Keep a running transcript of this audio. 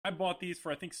I bought these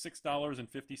for I think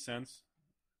 $6.50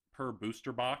 per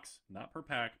booster box, not per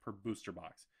pack, per booster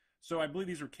box. So I believe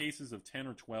these are cases of 10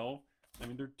 or 12. I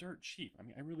mean, they're dirt cheap. I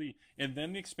mean, I really... And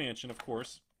then the expansion, of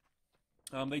course.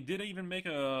 They did even make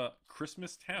a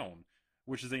Christmas Town,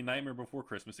 which is a Nightmare Before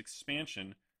Christmas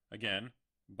expansion, again,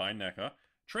 by NECA,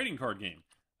 trading card game.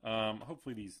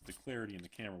 Hopefully the clarity in the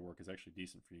camera work is actually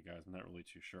decent for you guys. I'm not really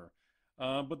too sure.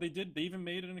 But they even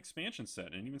made it an expansion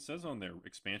set, and it even says on there,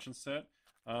 expansion set.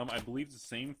 I believe it's the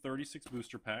same 36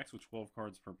 booster packs with 12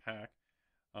 cards per pack.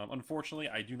 Unfortunately,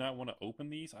 I do not want to open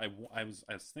these. I was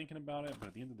thinking about it, but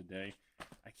at the end of the day,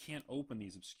 I can't open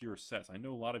these obscure sets. I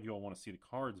know a lot of you all want to see the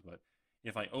cards, but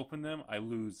if I open them, I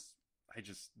lose.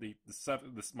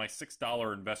 My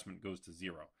 $6 investment goes to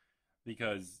zero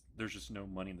because there's just no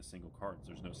money in the single cards.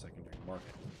 There's no secondary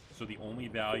market. So the only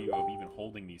value of even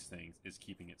holding these things is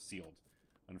keeping it sealed.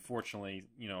 Unfortunately,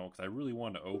 you know, because I really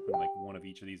wanted to open like one of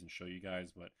each of these and show you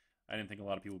guys, but I didn't think a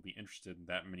lot of people would be interested in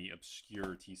that many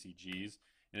obscure TCGs.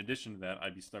 In addition to that,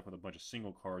 I'd be stuck with a bunch of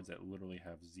single cards that literally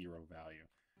have zero value.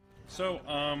 So,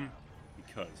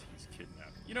 because he's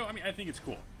kidnapped. You know, I mean, I think it's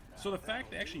cool. So the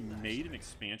fact they actually made an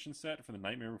expansion set for the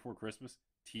Nightmare Before Christmas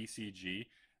TCG,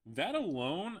 that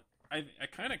alone, I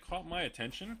kind of caught my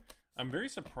attention. I'm very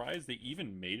surprised they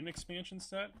even made an expansion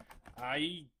set.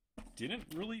 I didn't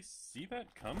really see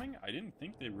that coming. I didn't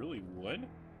think they really would.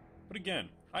 But again,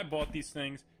 I bought these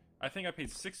things. I think I paid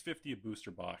 $6.50 a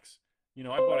booster box. You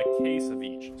know, I bought a case of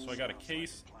each. So I got a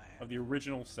case of the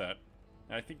original set.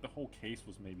 And I think the whole case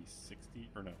was maybe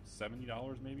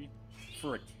 $70 maybe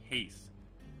for a case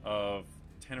of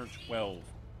 10 or 12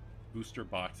 booster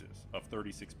boxes of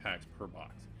 36 packs per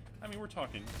box. I mean, we're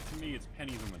talking, to me, it's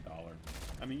pennies on the dollar.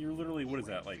 I mean, you're literally, what is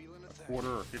that, like a quarter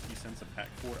or 50 cents a pack?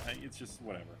 It's just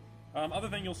whatever. Other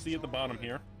thing you'll see at the bottom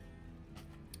here,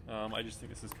 I just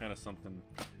think this is kind of something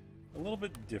a little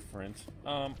bit different.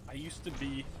 I used to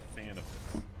be a fan of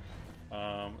this.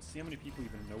 See how many people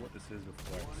even know what this is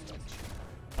before I discuss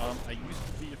it. I used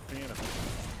to be a fan of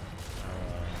this.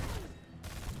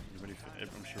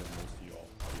 I'm sure most of you all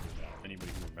figured it out.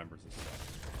 Anybody who remembers this stuff.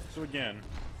 So again,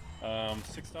 $6,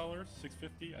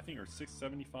 $6.50, I think, or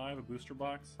 $6.75 a booster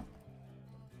box. I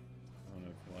don't know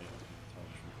if light can tell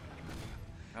the truth.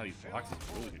 Wow, these boxes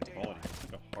are really good quality. It's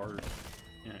like a hard...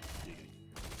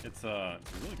 It's a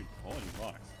really good quality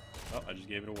box. Oh, I just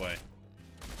gave it away.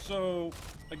 So,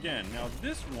 again, now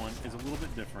this one is a little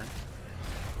bit different.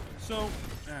 So,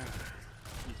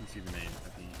 you can see the name. I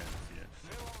think you guys can see it.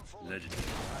 Legendary.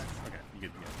 Okay, you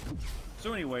get the idea.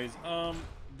 So anyways,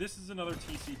 this is another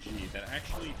TCG that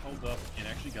actually held up and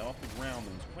actually got off the ground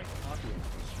and was quite popular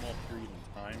for a small period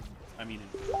in time. I mean,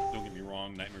 don't get me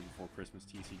wrong, Nightmare Before Christmas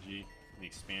TCG and the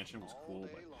expansion was cool,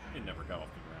 but it never got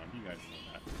off the ground. You guys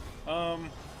know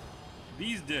that.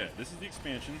 These did. This is the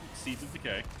expansion, Seeds of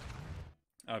Decay.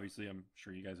 Obviously, I'm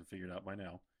sure you guys have figured out by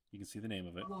now. You can see the name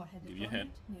of it. Give you a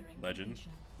hint. Legend,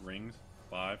 Rings,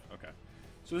 5. Okay.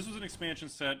 So this was an expansion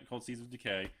set called Seeds of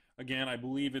Decay. Again, I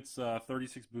believe it's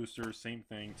 36 boosters, same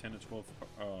thing, 10 to 12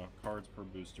 cards per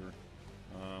booster.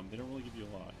 They don't really give you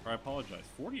a lot. Or I apologize,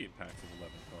 48 packs of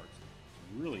 11 cards.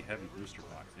 It's a really heavy booster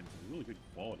box, and it's really good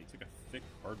quality. It's like a thick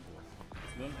cardboard.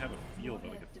 It doesn't have a feel of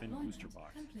like a thin booster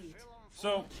box.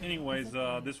 So, anyways,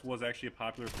 this was actually a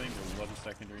popular thing. There was a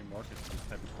secondary market for this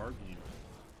type of card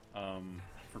game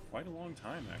for quite a long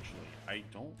time, actually. I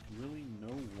don't really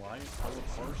know why it fell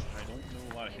apart. I don't know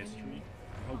a lot of history.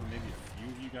 I'm hoping maybe a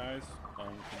few of you guys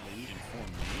can maybe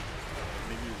inform me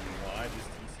maybe why this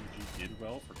TCG did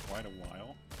well for quite a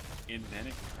while, and then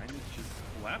it kind of just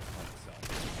collapsed on itself.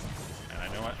 And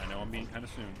I know I'm being kind of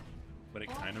soon, but it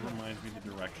kind of reminds me of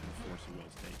the direction Force of Will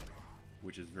is taking,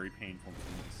 which is very painful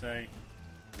for me to say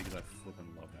because I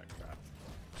flippin' love that crap.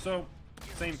 So,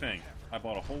 same thing. I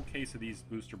bought a whole case of these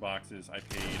booster boxes. I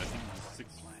paid, I think it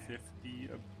was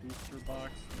 $6.50 a booster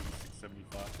box, maybe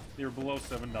 $6.75. They were below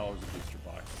 $7 a booster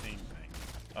box. Same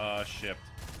thing. Shipped.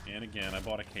 And again, I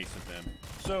bought a case of them.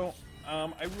 So,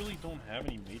 I really don't have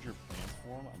any major plans for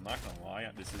them. I'm not gonna lie.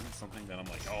 This isn't something that I'm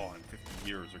like, oh, in 50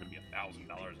 years they're gonna be $1,000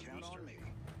 a booster.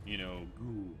 You know,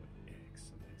 goo,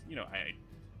 eggs. You know,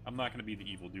 I'm not gonna be the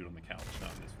evil dude on the couch,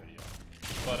 not in this video.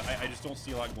 But I just don't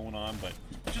see a lot going on, but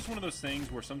it's just one of those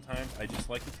things where sometimes I just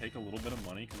like to take a little bit of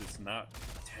money because it's not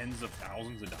tens of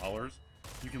thousands of dollars.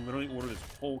 You can literally order this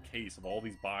whole case of all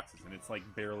these boxes, and it's like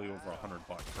barely over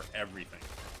 $100 for everything.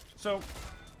 So,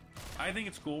 I think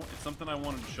it's cool. It's something I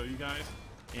wanted to show you guys,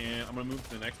 and I'm going to move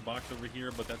to the next box over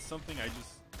here, but that's something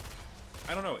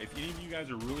I don't know, if any of you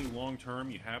guys are really long-term,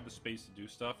 you have the space to do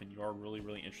stuff, and you are really,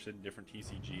 really interested in different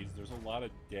TCGs, there's a lot of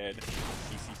dead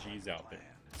TCGs out there.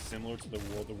 similar to the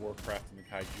World of Warcraft and the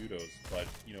Kaijudos, but,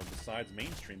 you know, besides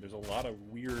mainstream, there's a lot of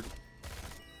weird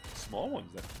small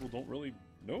ones that people don't really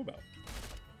know about.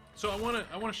 So I want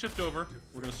to shift over.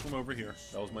 We're going to swim over here.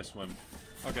 That was my swim.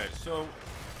 Okay, so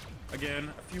again,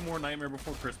 a few more Nightmare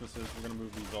Before Christmases. We're going to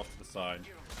move these off to the side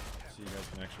so you guys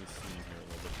can actually see in here a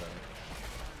little bit better.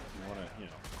 You want to, you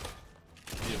know,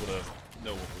 be able to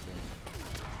know what we're doing.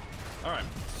 Alright,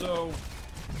 so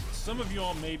some of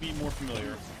y'all may be more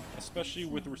familiar, especially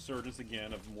with the resurgence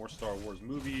again of more Star Wars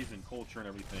movies and culture and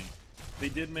everything. They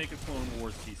did make a Clone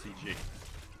Wars TCG.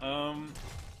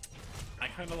 I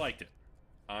kind of liked it.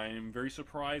 I'm very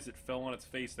surprised it fell on its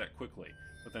face that quickly.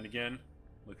 But then again,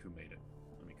 look who made it.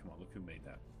 I mean, come on, look who made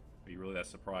that. Are you really that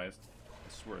surprised? I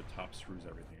swear the top screws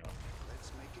everything up.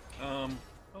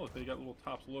 Oh, they got little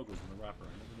Topps logos in the wrapper.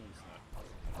 I never noticed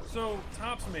that. So,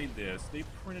 Topps made this. They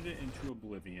printed it into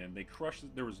oblivion. They crushed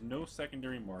it. There was no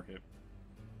secondary market.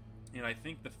 And I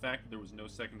think the fact that there was no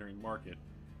secondary market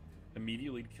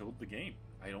immediately killed the game.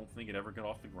 I don't think it ever got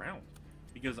off the ground.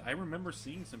 Because I remember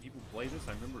seeing some people play this.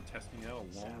 I remember testing it out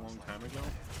a long, long time ago.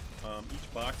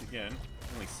 Each box, again,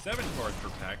 only 7 cards per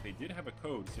pack. They did have a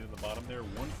code. See at the bottom there?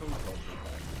 1 code card per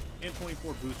pack. And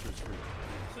 24 boosters free.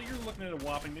 So you're looking at a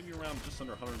whopping maybe around just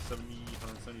under 170,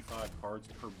 175 cards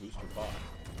per booster box.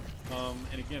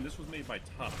 And again, this was made by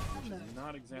Topps, which is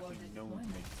not exactly known to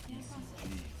make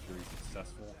TCGs very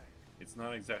successful. It's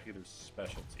not exactly their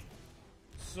specialty.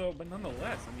 So, but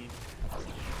nonetheless, I mean,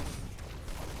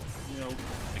 you know,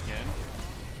 again,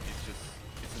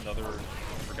 it's another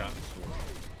forgotten story.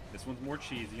 This one's more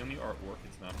cheesy on the artwork.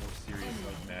 It's not more serious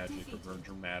like Magic or very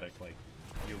dramatic like,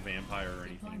 you know, Vampire or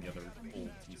anything in the other old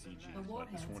TCGs.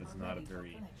 But this one is not a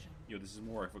very, you know, this is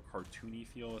more of a cartoony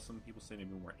feel, as some people say,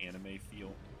 maybe more anime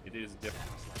feel. It is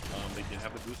different. They did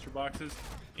have the booster boxes,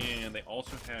 and they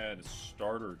also had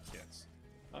starter kits.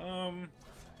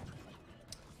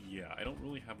 Yeah, I don't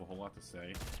really have a whole lot to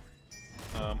say.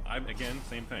 Again,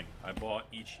 same thing. I bought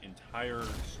each entire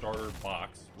starter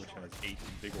box, which has 8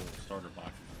 big old starter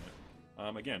boxes in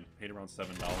it. Again, paid around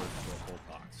 $7 for a whole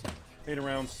box. Paid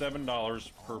around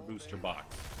 $7 per booster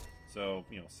box. So,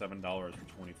 you know, $7 for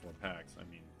 24 packs. I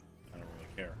mean, I don't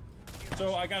really care.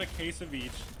 So I got a case of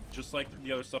each, just like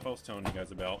the other stuff I was telling you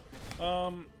guys about.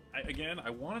 Again,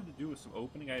 I wanted to do some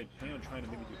opening. I had planned on trying to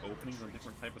maybe do openings on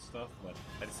different type of stuff, but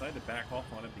I decided to back off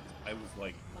on it because I was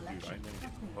like, dude, I'm going to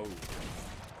get posed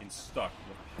and stuck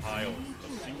with piles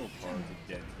of single cards of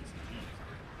dead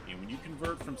TCGs. And when you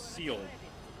convert from sealed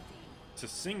to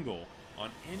single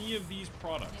on any of these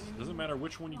products, doesn't matter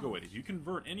which one you go with, if you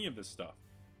convert any of this stuff,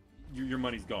 your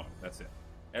money's gone. That's it.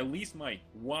 At least my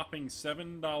whopping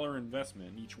 $7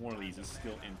 investment in each one of these is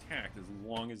still intact as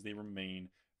long as they remain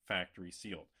factory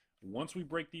sealed. Once we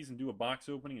break these and do a box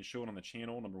opening and show it on the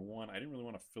channel, number one, I didn't really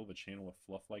want to fill the channel with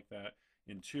fluff like that.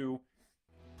 And two,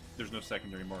 there's no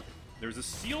secondary market. There's a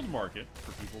sealed market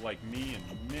for people like me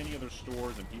and many other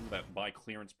stores and people that buy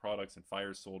clearance products and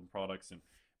fire sold products.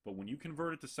 But when you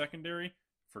convert it to secondary,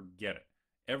 forget it.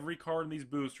 Every card in these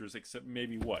boosters, except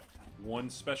maybe what? One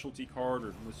specialty card,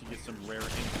 or unless you get some rare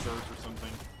insert or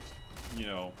something. You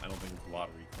know, I don't think it's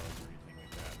lottery cards or anything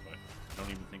like that, but I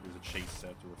don't even think there's a chase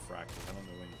set or refractor. I don't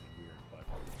know anything weird, but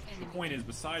the point is,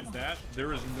 besides that,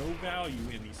 there is no value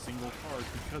in these single cards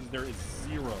because there is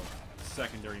zero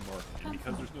secondary market. And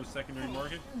because there's no secondary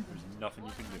market, there's nothing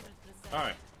you can do.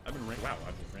 Alright, I've been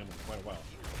rambling quite a while.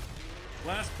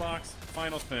 Last box,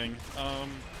 final thing.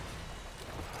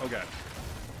 Okay.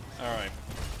 Alright.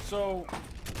 So,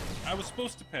 I was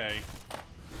supposed to pay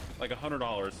like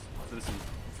 $100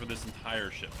 for this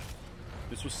entire shipment.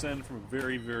 This was sent from a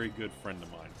very, very good friend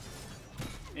of mine.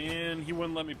 And he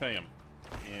wouldn't let me pay him.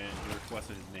 And he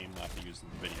requested his name not be used in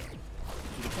the video.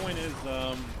 So the point is,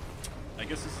 I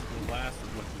guess this is the last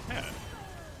of what we had.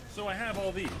 So I have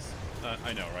all these.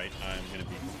 I know, right? I'm going to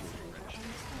be completely rich.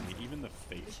 I mean, even the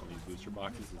face on these booster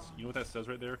boxes is... You know what that says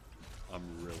right there? I'm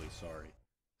really sorry.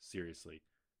 Seriously.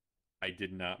 I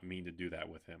did not mean to do that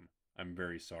with him. I'm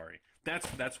very sorry. That's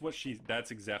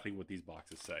exactly what these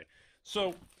boxes say.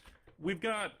 So... We've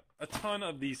got a ton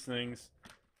of these things.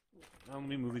 Let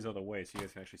me move these out of the way so you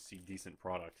guys can actually see decent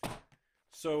product.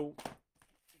 So,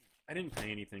 I didn't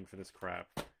pay anything for this crap.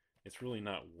 It's really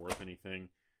not worth anything.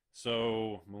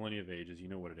 So, Millennia of Ages, you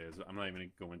know what it is. I'm not even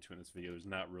going to go into it in this video. There's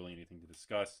not really anything to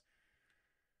discuss.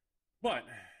 But,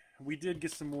 we did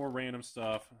get some more random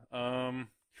stuff.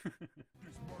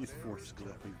 These Force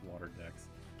water decks.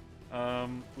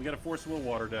 We got a Force Will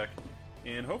water deck.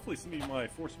 And hopefully some of my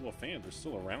Force Will fans are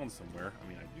still around somewhere. I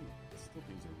mean, I still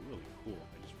think they're really cool.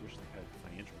 I just wish they had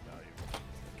financial value.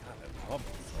 God, I love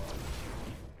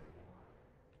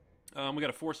this. We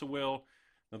got a Force of Will.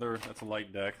 That's a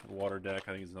light deck, a water deck.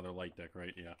 I think it's another light deck,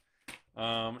 right? Yeah.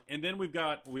 And then we've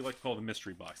got what we like to call the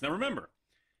mystery box. Now remember,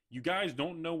 you guys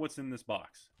don't know what's in this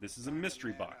box. This is a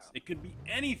mystery box. It could be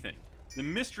anything. The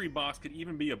mystery box could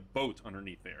even be a boat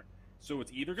underneath there. So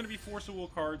it's either going to be Force of Will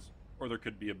cards, or there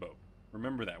could be a boat.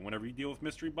 Remember that. Whenever you deal with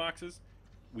mystery boxes,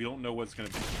 we don't know what it's going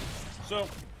to be. So,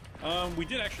 we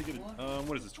did actually get a,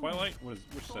 what is this, Twilight? Which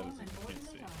set is it? I can't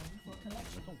see.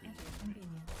 Don't be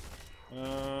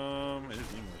it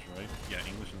is English, right? Yeah,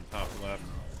 English in the top left.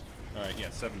 Alright, yeah,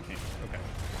 7 Kings. Okay.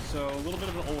 So, a little bit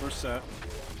of an older set.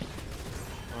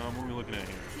 What are we looking at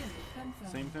here?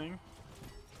 Same thing?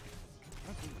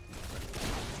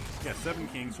 Yeah, 7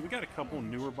 Kings. So we got a couple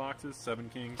newer boxes, 7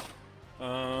 Kings.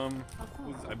 I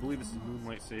believe this is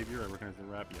Moonlight Savior. I recognize the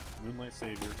wrap. Yeah, Moonlight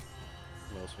Savior.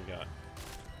 What else we got?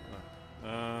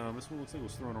 This one looks like it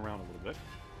was thrown around a little bit.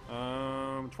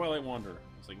 Twilight Wanderer.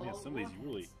 It's like, man, some of these you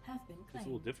really... It's a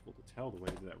little difficult to tell the way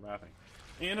of that wrapping.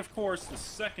 And, of course, the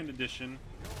second edition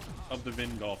of the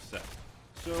Vingolf set.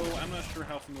 So, I'm not sure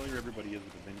how familiar everybody is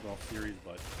with the Vingolf series,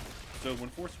 but... So, when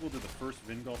Force of Will did the first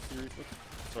Vingolf series...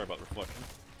 Sorry about reflection.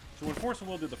 So, when Force of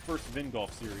Will did the first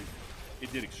Vingolf series,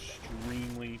 it did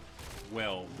extremely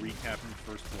well, recapping the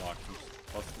first block,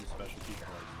 plus some specialty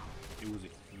cards. It was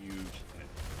a huge hit.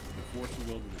 The Force of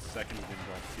Will did the second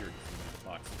Vingolf series, so the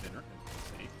box thinner, as you can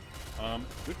see.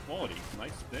 Good quality,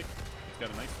 nice thick, it's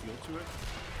got a nice feel to it,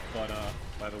 but,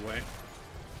 by the way,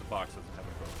 the box doesn't have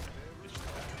a program. It's just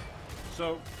that.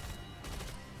 So,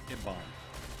 it bombed.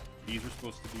 These are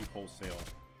supposed to be wholesale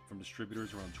from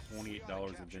distributors around $28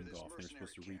 at Vingolf. They're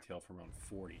supposed to retail for around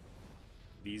 $40.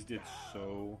 These did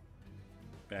so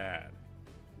bad.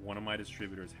 One of my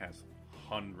distributors has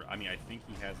 100. I mean, I think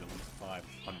he has at least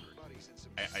 500.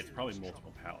 It's probably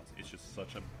multiple pallets. It's just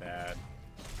such a bad,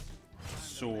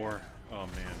 sore. Oh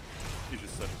man, it's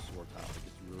just such a sore topic.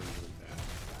 It's really, really bad.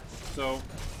 So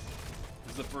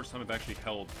this is the first time I've actually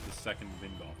held the second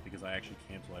Vingolf because I actually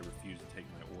canceled. I refused to take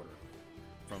my order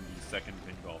from the second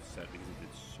Vingolf set because it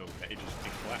did so bad. It just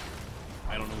flat.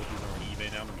 I don't know what these are on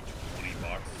eBay now. Maybe $20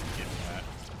 to get that.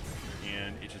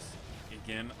 And it just,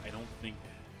 again, I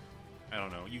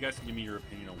don't know. You guys can give me your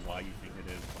opinion on why you think it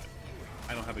is, but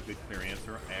I don't have a good clear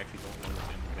answer. I actually don't know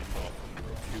what's in the Vingolf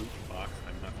 2 box.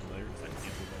 I'm not familiar because I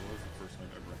canceled what was the first time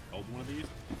I ever held one of these.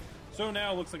 So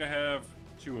now it looks like I have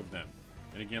 2 of them.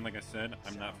 And again, like I said,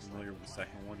 I'm not familiar with the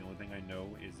second one. The only thing I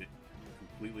know is it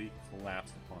completely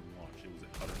collapsed upon launch. It was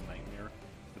an utter nightmare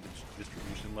for the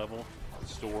distribution level. The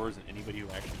stores and anybody who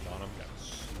actually got them got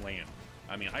slammed.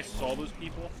 I mean, I saw those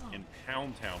people in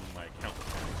Pound Town when my account was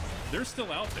down. They're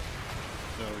still out there.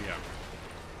 So, yeah.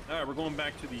 Alright, we're going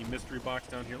back to the mystery box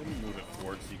down here. Let me move it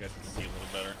forward so you guys can see a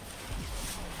little better.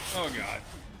 Oh, God.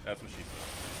 That's what she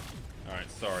said.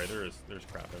 Alright, sorry. There's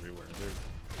crap everywhere.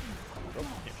 Oh,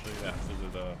 can't show you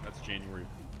that. That's January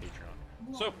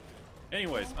Patreon. So,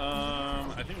 anyways,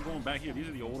 I think we're going back here. These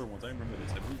are the older ones. I remember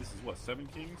this. I believe this is, what, 7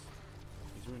 Kings?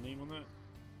 Is there a name on that?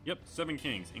 Yep, 7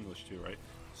 Kings. English, too, right?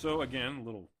 So, again, a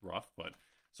little rough, but...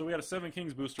 So, we got a 7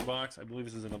 Kings booster box. I believe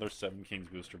this is another 7 Kings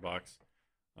booster box.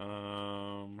 Yeah,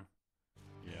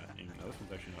 this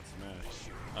one's actually not smashed.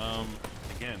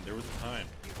 Again, there was a time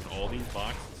when all these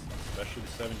boxes, especially the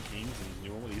 7 Kings and these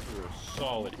new ones, these were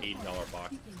solid $8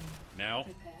 boxes. Now,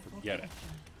 forget it.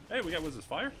 Hey, we got, what is this,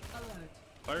 fire?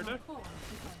 Fire deck?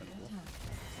 That's kind of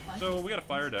cool. So, we got a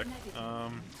fire deck.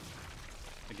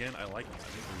 Again, I like it. I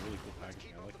think it's a really cool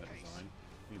packaging. I like that design.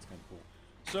 I think it's kind of cool.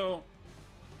 So,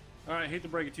 alright, I hate to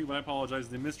break it to you, but I apologize.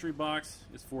 The mystery box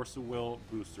is Force of Will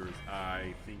boosters.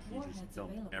 I think he just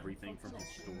dumped everything from his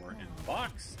store in the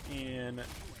box, and...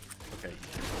 Okay,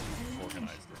 he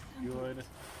organized it. Good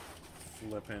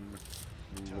flippin'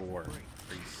 lord.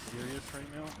 Are you serious right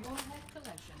now?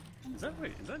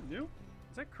 Wait, is that new?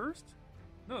 Is that cursed?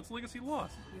 No, it's Legacy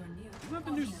Lost. Isn't that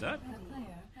the new set?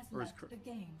 Or is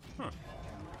Huh.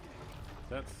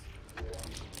 That's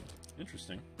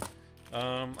interesting.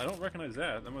 I don't recognize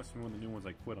that. That must be one of the new ones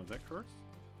I quit on. Is that cursed?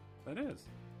 That is.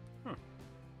 Huh.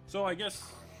 So I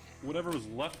guess whatever was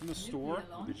left in the store,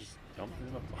 they just dumped it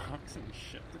in a box and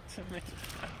shipped it to me.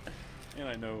 And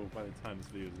I know by the time this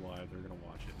video is live, they're gonna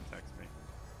watch it and text me.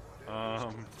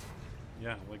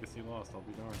 Yeah, Legacy Lost, I'll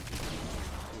be darned.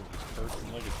 Cursed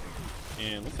and Legacy.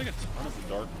 And looks like a ton of the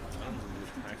dark ones. I don't know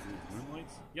if these packs are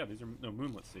Moonlights. Yeah, these are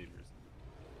Moonlit Saviors.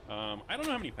 I don't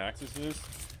know how many packs this is.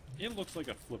 It looks like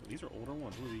a flip. These are older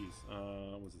ones. What are these?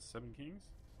 Was it 7 Kings?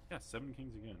 Yeah, 7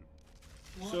 Kings again.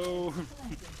 So,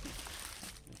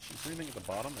 is there anything at the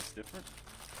bottom that's different?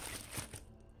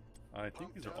 I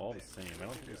think these are all the same. I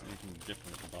don't think there's anything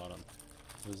different at the bottom.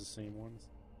 Those the same ones?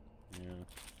 Yeah.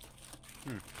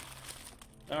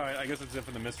 Alright, I guess that's it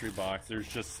for the mystery box. There's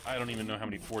just, I don't even know how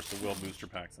many Force the Will booster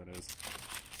packs that is.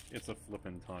 It's a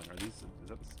flippin' ton. Are these, is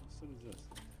that, what is this?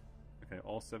 Okay,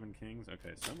 all 7 kings.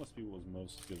 Okay, so that must be what was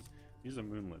most, because these are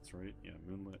moonlets, right? Yeah,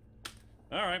 moonlit.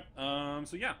 Alright,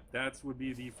 so yeah, that would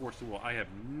be the Force the Will. I have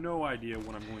no idea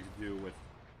what I'm going to do with,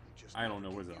 I don't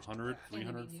know, what is it, 100,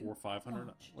 300, 400, 500?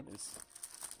 What is,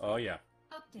 oh yeah.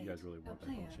 You guys really want that,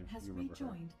 don't you? You remember her.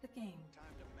 The game.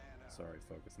 Sorry,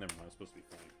 focus. Never mind, I was supposed to be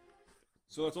funny.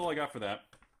 So that's all I got for that.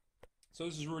 So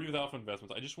this is Rudy with Alpha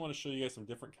Investments. I just want to show you guys some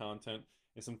different content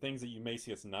and some things that you may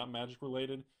see that's not Magic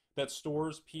related, that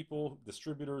stores, people,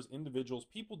 distributors, individuals,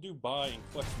 people do buy and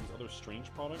collect these other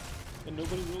strange products that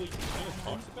nobody really kind of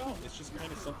talks about. It's just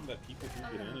kind of something that people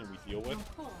do get in and we deal with.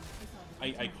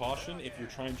 I caution if you're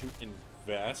trying to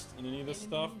invest in any of this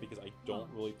stuff, because I don't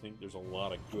really think there's a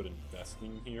lot of good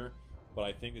investing here. But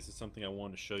I think this is something I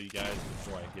wanted to show you guys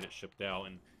before I get it shipped out,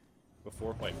 and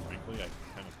before, quite frankly, I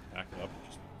kind of pack it up and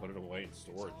just put it away in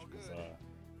storage, because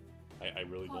I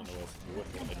really don't know what else to do with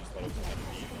it. I just thought it was kind of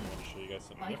neat, and I wanted to show you guys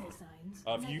something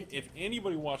different. If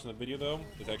anybody watching the video, though,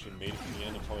 has actually made it to the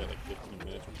end, and probably like 15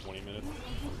 minutes or 20 minutes,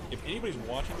 if anybody's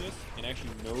watching this and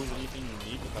actually knows anything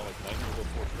unique about like Nightmare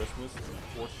Before Christmas, the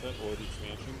 4th set, or the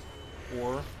expansions,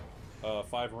 or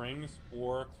 5 Rings,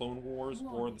 or Clone Wars,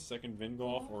 or the second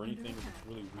Vingolf, or anything that's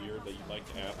really weird that you'd like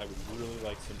to add, I would really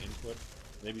like some input,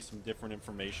 maybe some different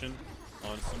information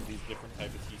on some of these different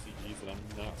types of TCGs that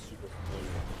I'm not super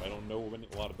familiar with. If I don't know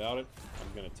a lot about it,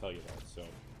 I'm going to tell you that. So,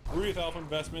 Rudy with Alpha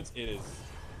Investments, it is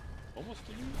almost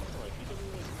the new year. I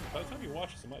think by the time you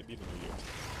watch this, it might be the new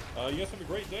year. You guys have a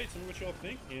great day. Tell me what y'all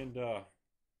think, and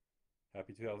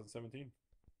happy 2017.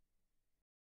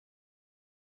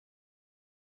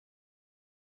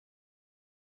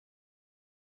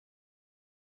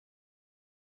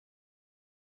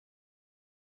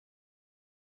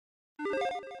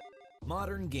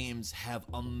 Modern games have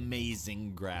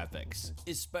amazing graphics,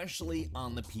 especially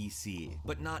on the PC,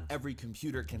 but not every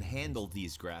computer can handle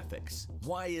these graphics.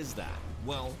 Why is that?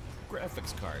 Well,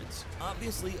 graphics cards.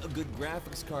 Obviously, a good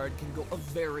graphics card can go a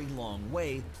very long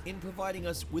way in providing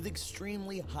us with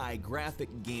extremely high graphic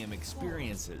game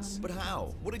experiences. But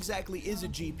how? What exactly is a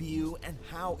GPU, and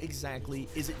how exactly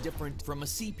is it different from a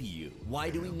CPU? Why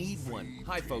do we need one?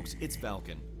 Hi folks, it's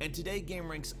Falcon, and today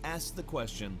GameRanks asks the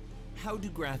question, how do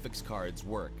graphics cards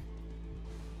work?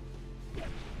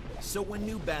 So when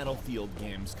new Battlefield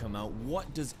games come out,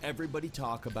 what does everybody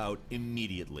talk about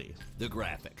immediately? The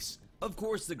graphics. Of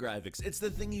course the graphics, it's the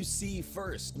thing you see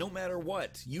first, no matter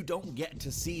what. You don't get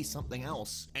to see something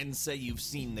else and say you've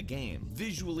seen the game.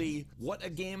 Visually, what a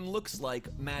game looks like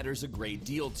matters a great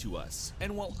deal to us.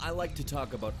 And while I like to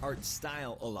talk about art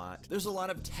style a lot, there's a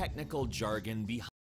lot of technical jargon behind